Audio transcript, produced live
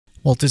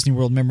Walt Disney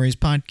World Memories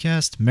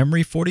Podcast,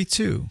 Memory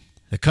 42,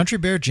 the Country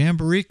Bear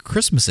Jamboree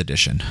Christmas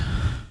Edition.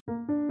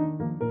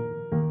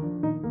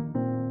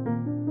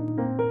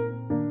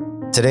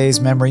 Today's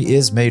memory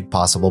is made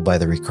possible by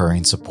the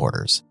recurring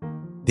supporters.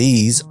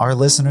 These are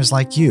listeners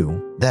like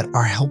you that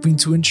are helping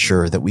to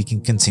ensure that we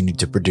can continue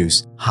to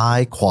produce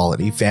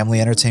high-quality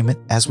family entertainment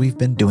as we've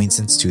been doing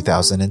since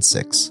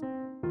 2006.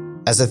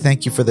 As a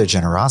thank you for their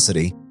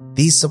generosity,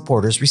 these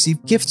supporters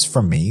receive gifts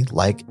from me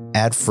like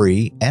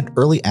ad-free and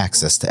early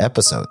access to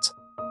episodes.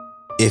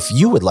 If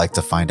you would like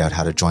to find out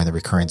how to join the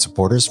recurring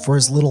supporters for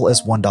as little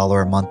as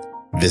 $1 a month,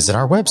 visit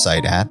our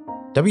website at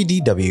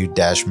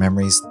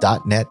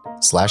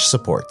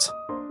wdw-memories.net/support.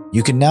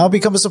 You can now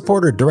become a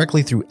supporter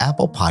directly through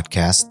Apple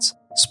Podcasts,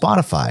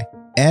 Spotify,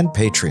 and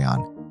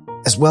Patreon,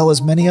 as well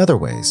as many other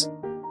ways.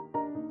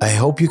 I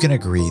hope you can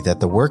agree that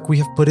the work we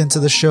have put into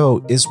the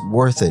show is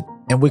worth it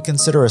and would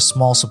consider a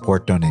small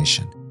support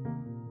donation.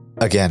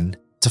 Again,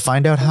 to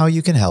find out how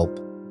you can help,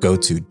 go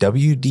to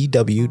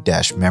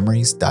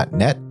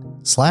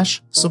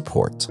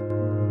wdw-memories.net/support.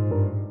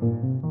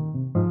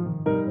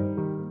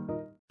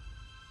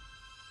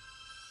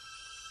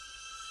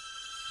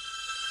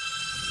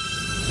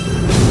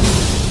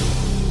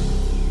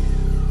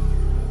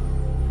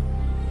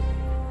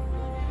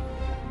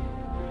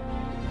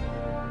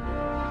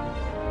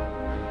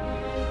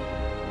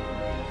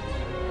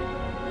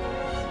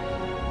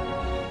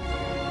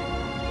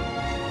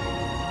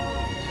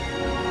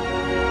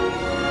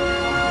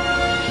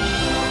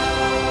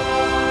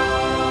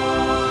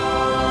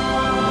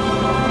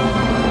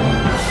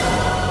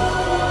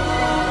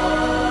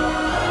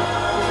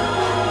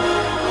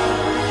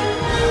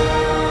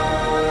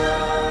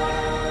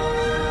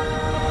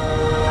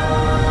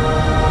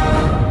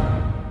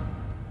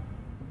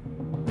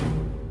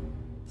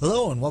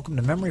 Welcome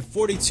to Memory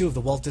 42 of the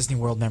Walt Disney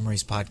World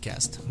Memories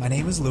Podcast. My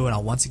name is Lou, and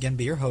I'll once again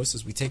be your host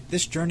as we take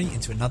this journey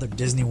into another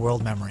Disney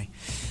World memory.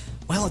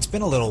 Well, it's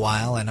been a little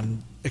while, and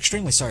I'm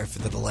extremely sorry for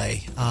the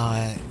delay,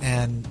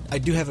 and I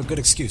do have a good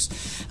excuse.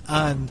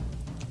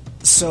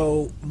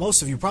 So,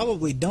 most of you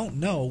probably don't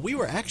know, we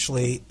were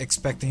actually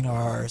expecting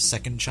our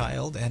second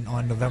child, and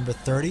on November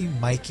 30,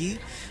 Mikey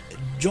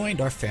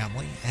joined our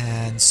family,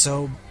 and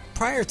so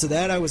prior to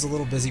that, I was a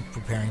little busy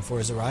preparing for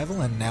his arrival,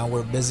 and now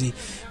we're busy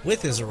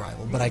with his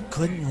arrival. But I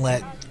couldn't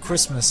let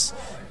Christmas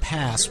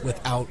pass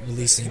without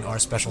releasing our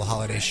special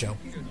holiday show.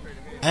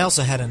 I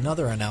also had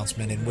another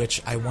announcement in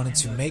which I wanted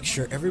to make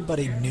sure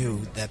everybody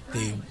knew that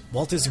the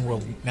Walt Disney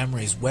World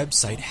Memories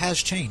website has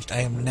changed.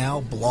 I am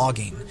now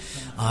blogging.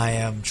 I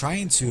am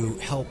trying to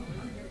help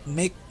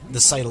make the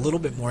site a little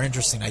bit more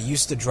interesting. I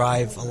used to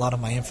drive a lot of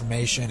my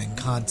information and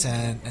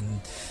content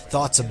and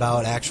thoughts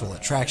about actual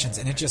attractions,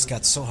 and it just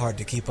got so hard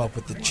to keep up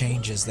with the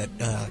changes that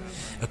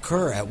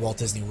occur at Walt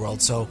Disney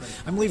World. So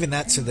I'm leaving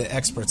that to the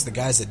experts, the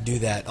guys that do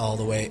that all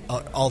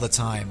the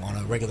time on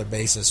a regular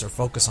basis or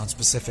focus on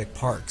specific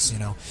parks.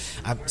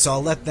 So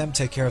I'll let them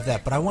take care of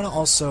that. But I want to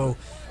also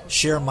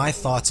share my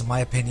thoughts and my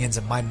opinions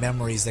and my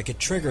memories that get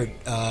triggered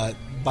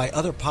by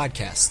other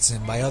podcasts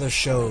and by other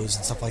shows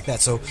and stuff like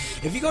that. So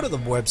if you go to the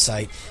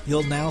website,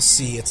 you'll now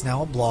see it's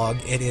now a blog.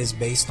 It is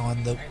based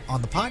on the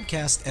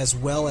podcast as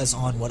well as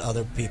on what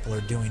other people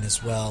are doing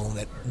as well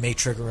that may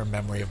trigger a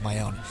memory of my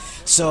own.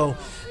 So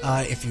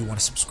if you want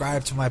to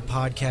subscribe to my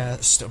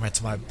podcast or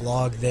to my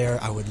blog there,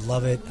 I would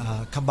love it.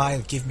 Come by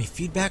and give me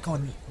feedback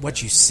on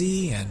what you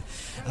see, and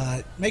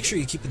make sure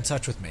you keep in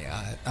touch with me.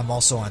 I'm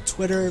also on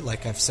Twitter,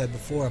 like I've said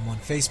before. I'm on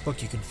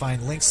Facebook. You can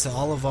find links to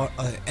all of our,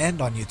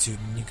 and on YouTube,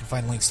 and you can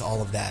find links to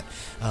all of that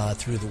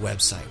through the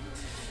website.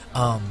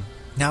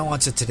 Now on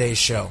to today's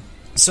show.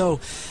 So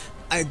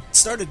I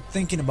started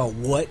thinking about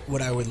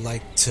what I would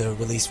like to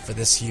release for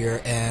this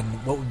year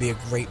and what would be a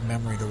great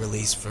memory to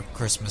release for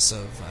Christmas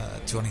of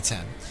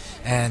 2010.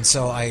 And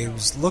so I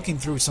was looking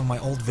through some of my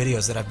old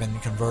videos that I've been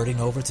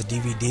converting over to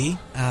DVD,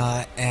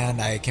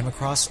 and I came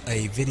across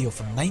a video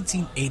from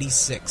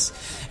 1986.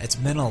 It's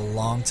been a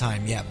long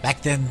time. Yeah,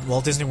 back then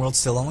Walt Disney World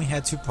still only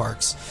had 2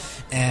 parks,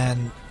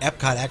 and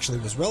Epcot actually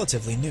was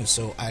relatively new.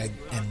 So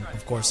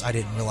of course I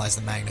didn't realize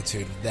the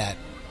magnitude of that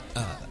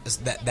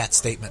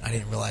statement. I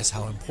didn't realize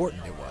how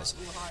important it was.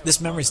 This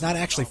memory is not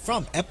actually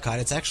from Epcot.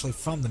 It's actually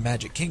from the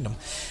Magic Kingdom.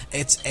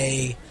 It's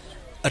a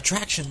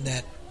attraction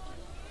that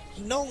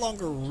no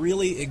longer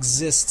really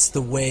exists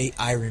the way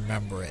I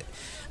remember it.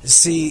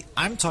 See,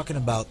 I'm talking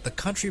about the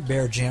Country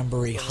Bear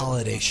Jamboree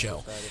Holiday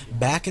Show.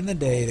 Back in the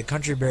day, the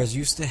Country Bears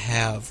used to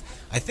have,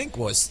 I think it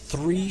was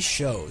 3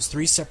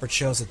 separate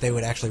shows that they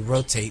would actually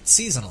rotate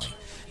seasonally.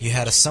 You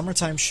had a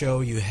summertime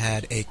show, you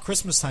had a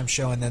Christmas time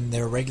show, and then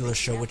their regular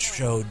show, which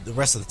showed the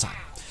rest of the time.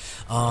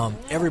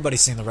 Everybody's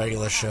seen the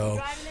regular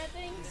show.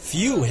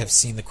 few have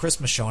seen the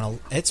Christmas show, and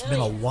it's been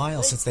a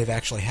while since they've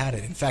actually had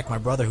it. In fact, my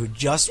brother, who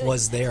just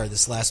was there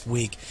this last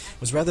week,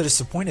 was rather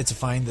disappointed to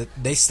find that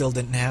they still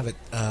didn't have it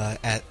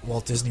at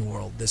Walt Disney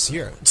World this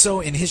year. So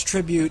in his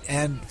tribute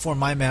and for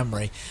my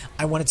memory,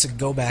 I wanted to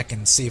go back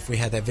and see if we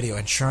had that video,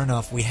 and sure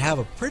enough, we have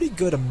a pretty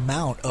good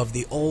amount of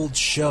the old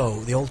show,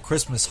 the old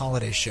Christmas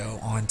holiday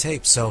show on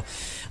tape. So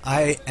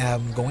I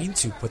am going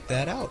to put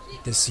that out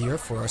this year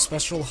for a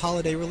special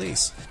holiday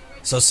release.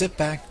 So sit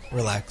back,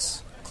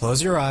 relax,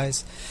 close your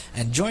eyes,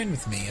 and join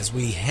with me as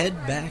we head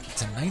back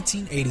to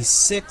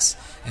 1986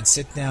 and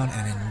sit down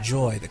and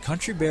enjoy the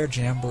Country Bear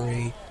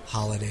Jamboree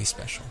Holiday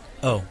Special.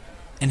 Oh,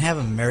 and have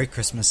a Merry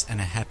Christmas and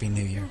a Happy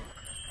New Year.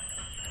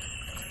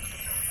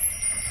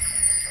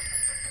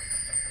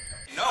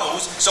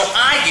 So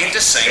I get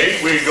to sing.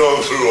 Ain't we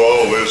gone through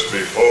all this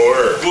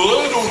before? Well,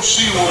 I don't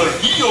see why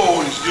he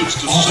always gets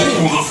to sing.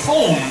 Oh, the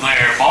phone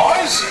there,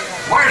 boys.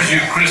 Where's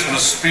your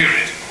Christmas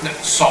spirit?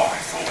 Sorry,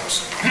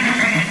 folks.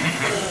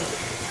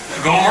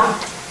 Gomer,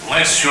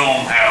 let's show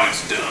 'em how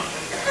it's done.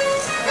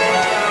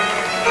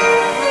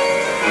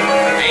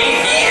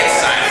 Ain't he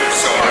excited for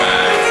sore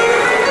eyes?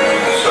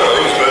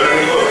 Sounds better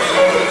than looks,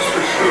 that's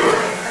for sure.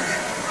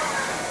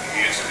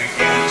 It's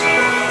beginning to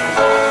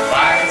look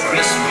like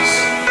Christmas.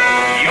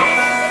 Yup.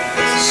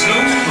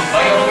 Soon the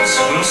bells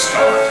will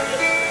start.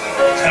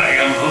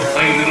 And the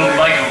thing that'll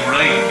make 'em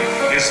ring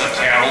is a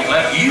carol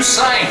that you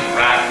sang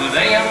right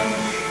within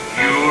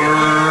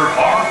your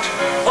heart.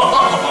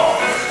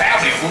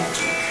 Howdy, folks.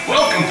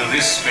 Welcome to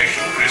this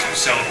special Christmas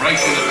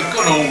celebration of the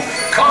good old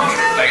Country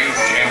Bear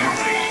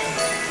Jamboree.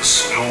 The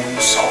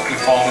snow's softly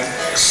falling,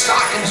 the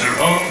stockings are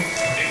hung,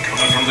 and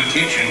coming from the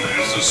kitchen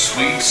there's the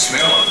sweet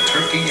smell of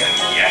turkey and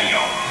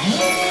yam.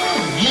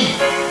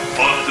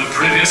 But the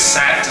prettiest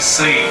sight to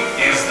see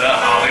is the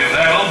holly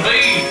that'll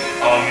be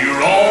on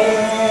your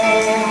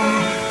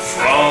own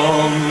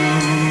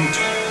front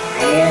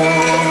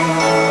door.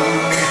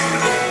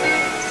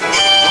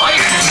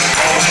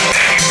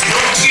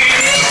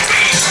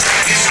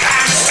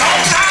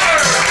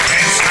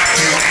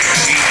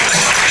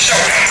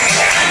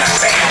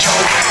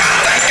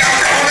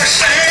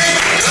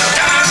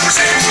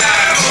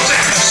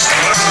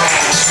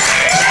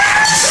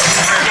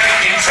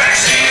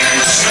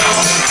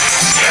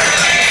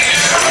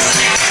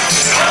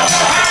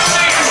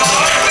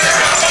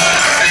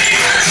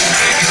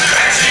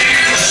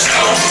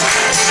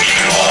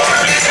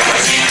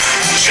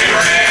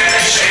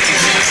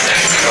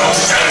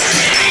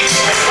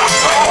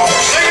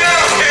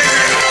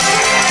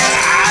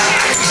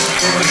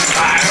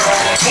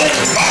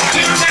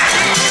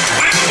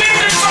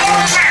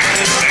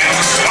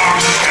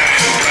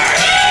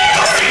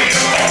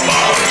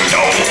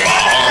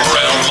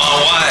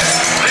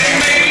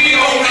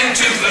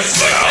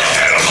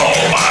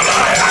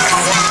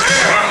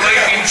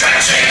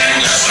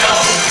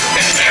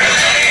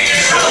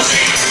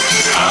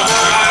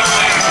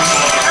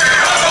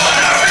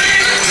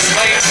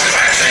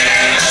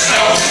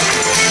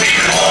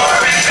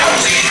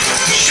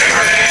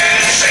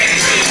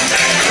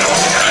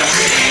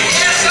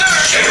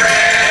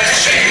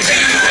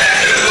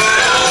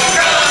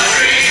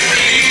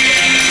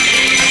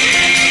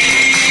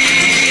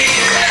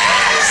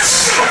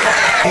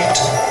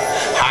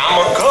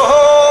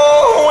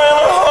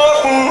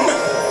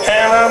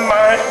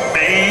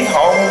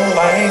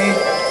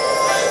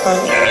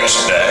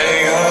 Next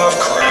day of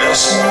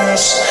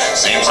Christmas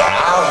seems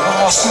I've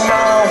lost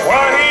my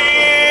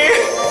way,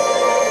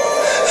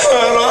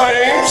 and I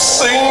ain't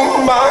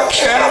seen my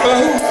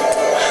cabin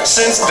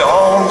since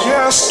dawn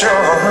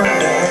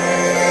yesterday.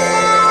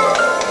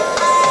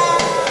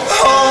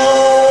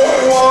 Oh,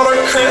 what a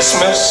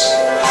Christmas.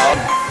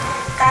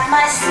 Got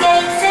my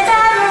skates and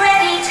I'm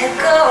ready to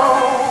go,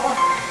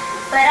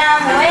 but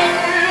I'm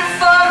waiting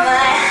for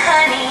my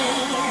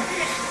honey,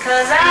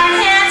 'cause I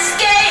can't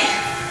skate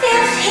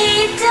if he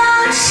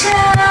don't show.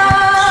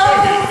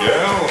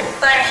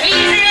 But he's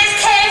in his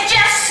cave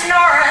just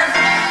snoring.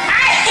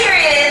 I hear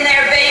you in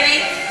there,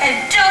 baby, and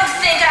don't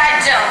think I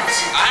don't.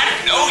 I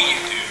know you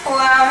do.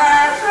 While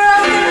my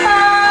broken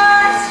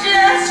heart's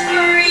just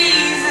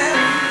freezing,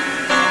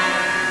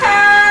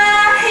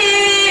 I'm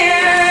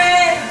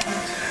hearing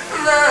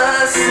the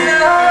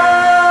snow.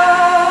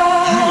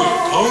 You look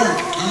cold,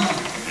 too.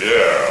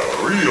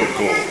 Yeah, real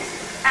cool.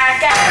 I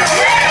got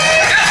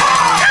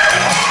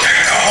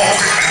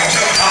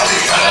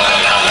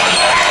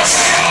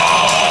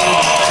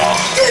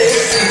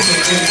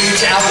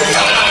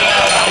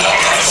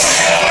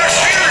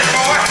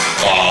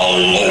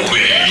Follow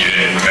me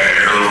in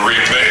merry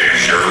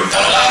measure.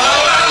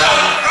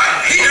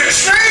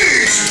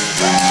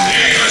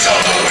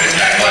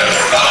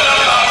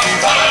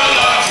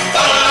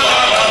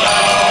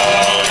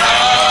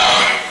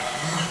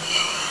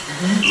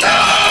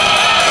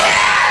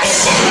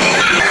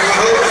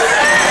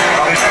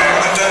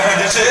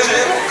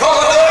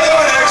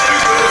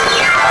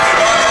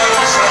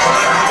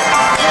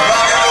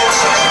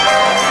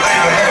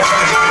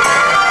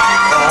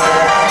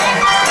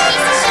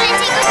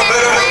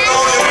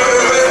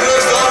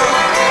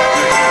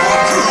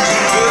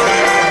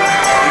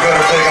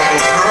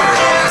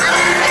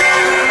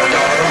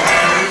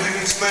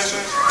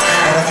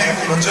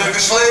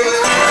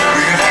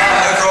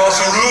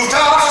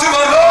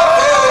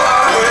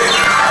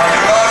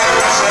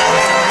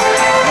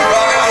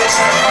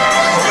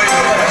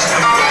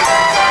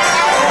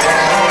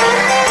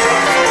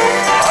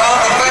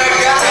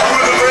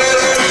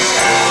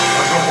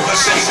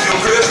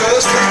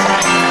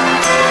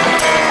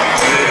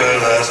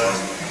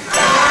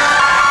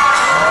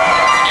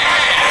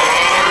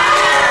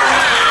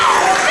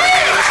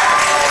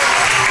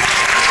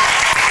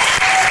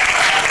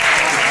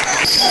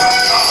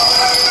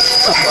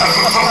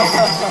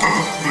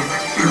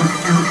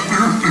 I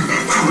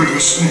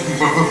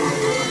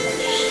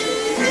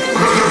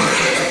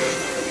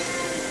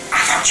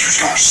thought you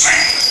was gonna sing.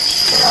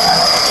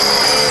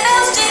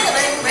 Bells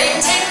jingling,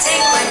 ring, ting,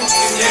 tingling,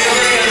 ting.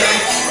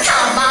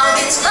 Come on,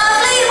 it's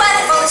lovely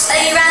weather, folks,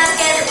 stay round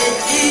together with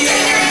you.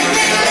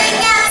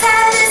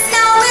 Outside the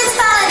snow is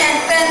falling and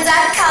friends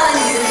are calling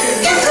you.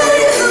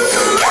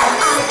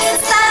 Come on,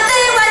 it's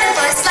lovely weather,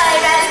 folks, stay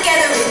round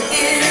together with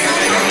you.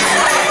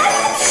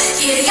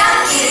 Giddy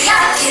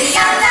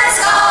up,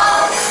 let's go.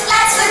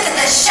 Let's look at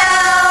the show.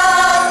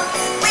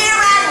 We're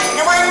riding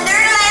in a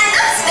wonderland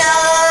of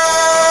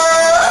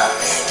snow.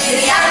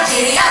 Giddy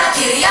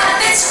up,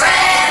 it's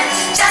grand.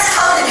 Just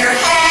holding your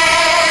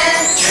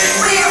hand.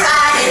 We're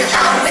riding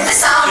along with the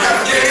song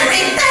of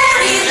very,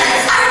 very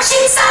light. Our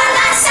cheeks are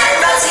nice and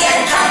rosy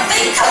and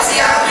comfy, cozy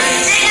are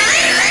we.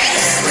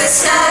 We'll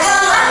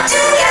snuggle up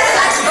together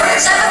like the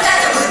birds of a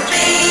feather would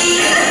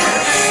be.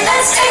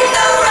 Let's take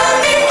the road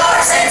before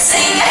us and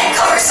sing a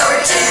chorus or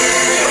two.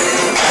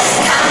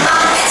 Come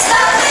on, it's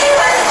lovely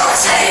weather for a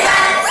sleigh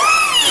ride.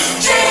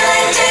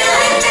 Jingling,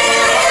 jingling,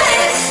 jingling,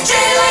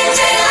 jingling,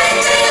 jingling,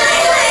 jingling,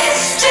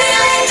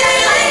 jingling,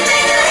 jingling,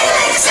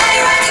 jingling, stay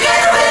right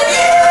together with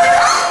you.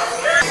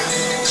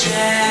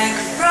 Jack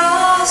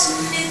Frost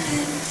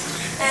nipping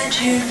at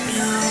your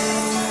nose.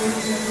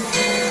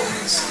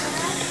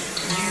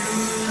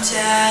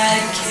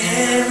 Yuletide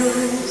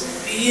carols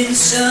being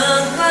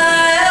sung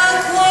by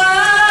a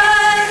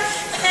choir,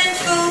 and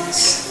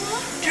folks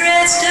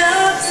dressed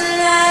up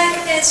like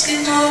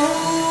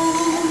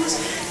Eskimos.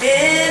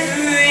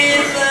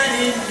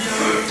 Everybody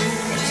knows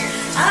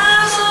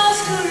I'm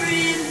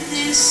offering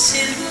this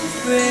simple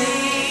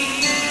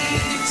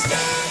phrase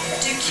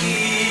to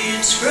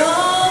kids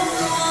from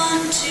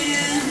 1 to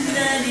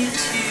 92.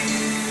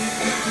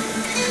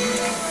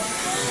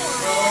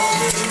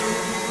 Although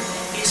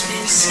it's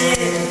been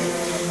said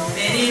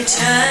many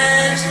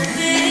times in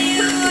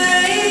many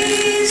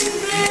ways,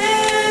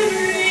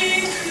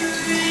 Merry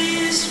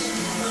Christmas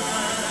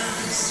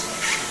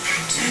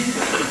to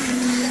you.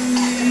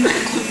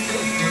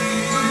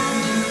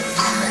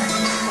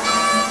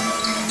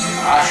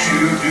 I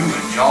sure do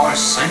enjoy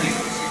singing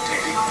with you,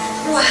 Teddy.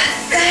 Why,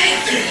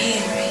 thank you,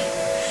 Henry.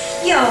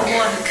 Y'all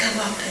want to come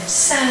up and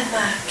sign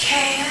my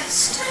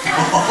cast?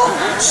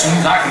 As soon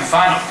as I can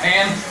find a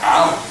pen,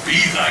 I'll be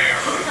there.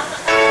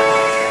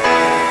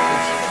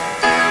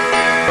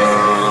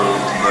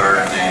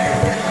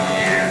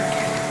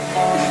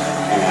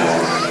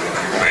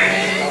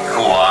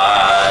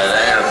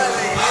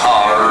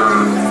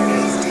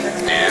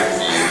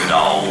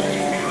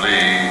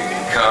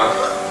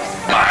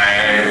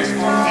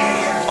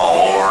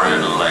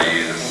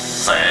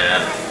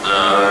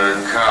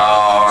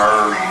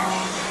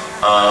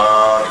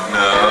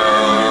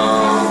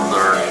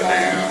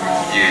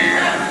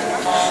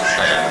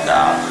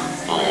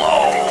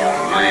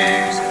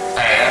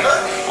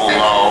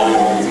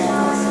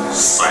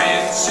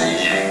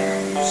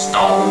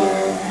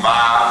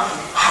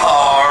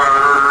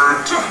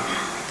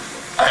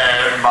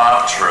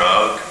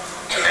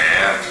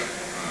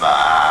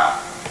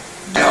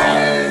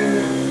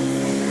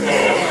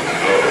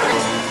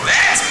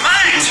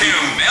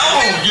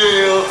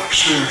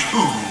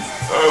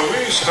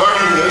 We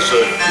started this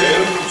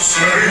again.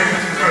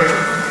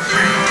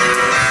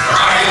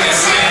 Riding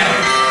this in,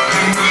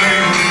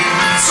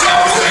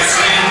 snow this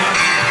in,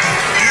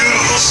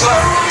 beautiful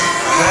sight,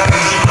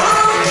 having the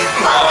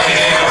love,